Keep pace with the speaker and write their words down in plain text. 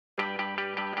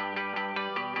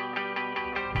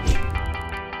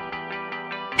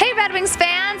Red Wings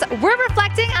fans, we're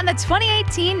reflecting on the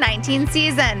 2018-19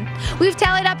 season. We've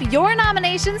tallied up your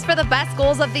nominations for the best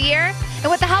goals of the year,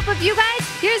 and with the help of you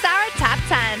guys, here's our top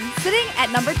 10. Sitting at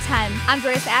number 10,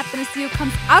 Andreas Athanasiou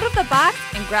comes out of the box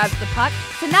and grabs the puck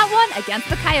to net one against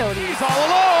the Coyotes. He's all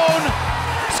alone.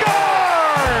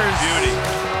 Scores! Beauty.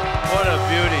 What a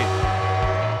beauty.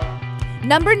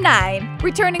 Number 9,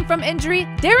 returning from injury,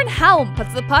 Darren Helm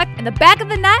puts the puck in the back of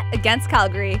the net against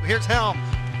Calgary. Here's Helm.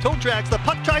 Toe drags the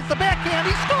puck, tries the backhand,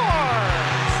 he scores!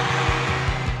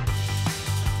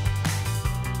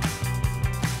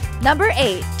 Number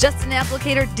 8, Justin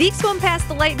Applicator dekes one past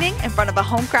the Lightning in front of a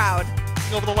home crowd.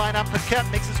 Over the line on Paquette,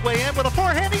 makes his way in with a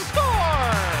forehand, he scores!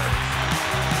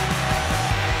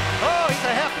 Oh, he's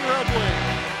a happy Red Wing.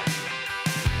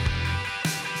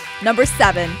 Number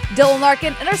 7, Dylan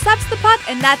Larkin intercepts the puck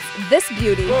and nets this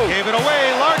beauty. Whoa. Gave it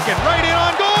away, Larkin right in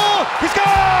on goal, he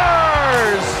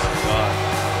scores! Wow.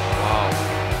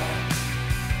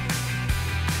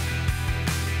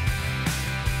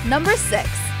 Number 6,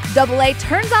 Double A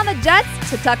turns on the Jets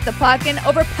to tuck the puck in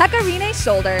over Pekka Rinne's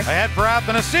shoulder. Ahead for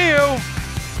Athanasiou.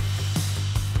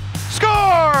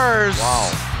 Scores!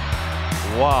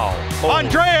 Wow.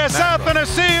 Andreas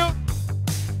Athanasiou.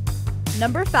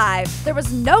 Number 5, there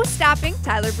was no stopping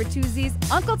Tyler Bertuzzi's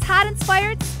Uncle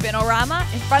Todd-inspired spinorama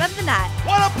in front of the net.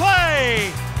 What a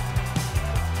play!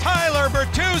 Tyler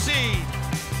Bertuzzi.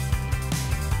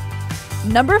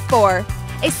 Number 4,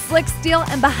 a slick steal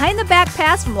and behind-the-back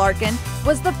pass from Larkin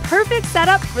was the perfect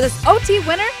setup for this OT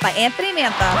winner by Anthony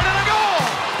Mantha. Right in the goal!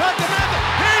 Back to Mantha.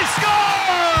 He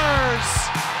scores!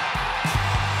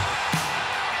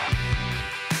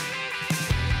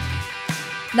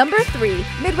 Number 3,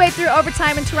 midway through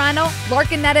overtime in Toronto,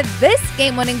 Larkin netted this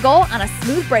game-winning goal on a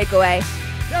smooth breakaway.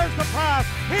 There's the pass.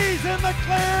 He's in the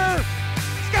clear.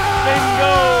 Scores!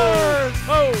 Bingo!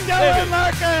 Oh, Dylan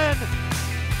Larkin!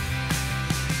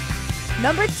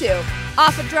 Number 2,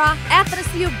 off a draw,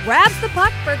 Athanasiou grabs the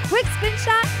puck for a quick spin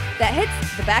shot that hits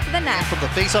the back of the net. From the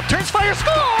face-up, turns, fire,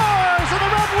 scores! And the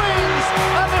Red Wings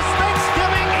on this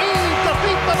Thanksgiving Eve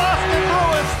defeat the Boston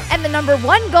Bruins. And the number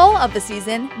 1 goal of the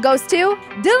season goes to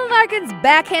Dylan Larkin's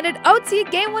backhanded OT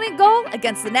game-winning goal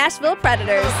against the Nashville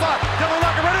Predators. Dylan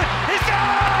Larkin ready. He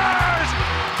scores!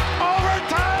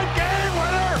 Overtime game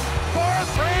winner,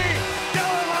 4-3,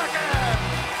 Dylan Larkin!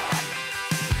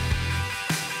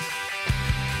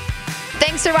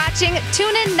 Thanks for watching.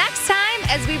 Tune in next time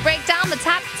as we break down the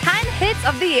top 10 hits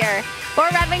of the year. For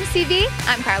Red Wings TV,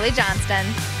 I'm Carley Johnston.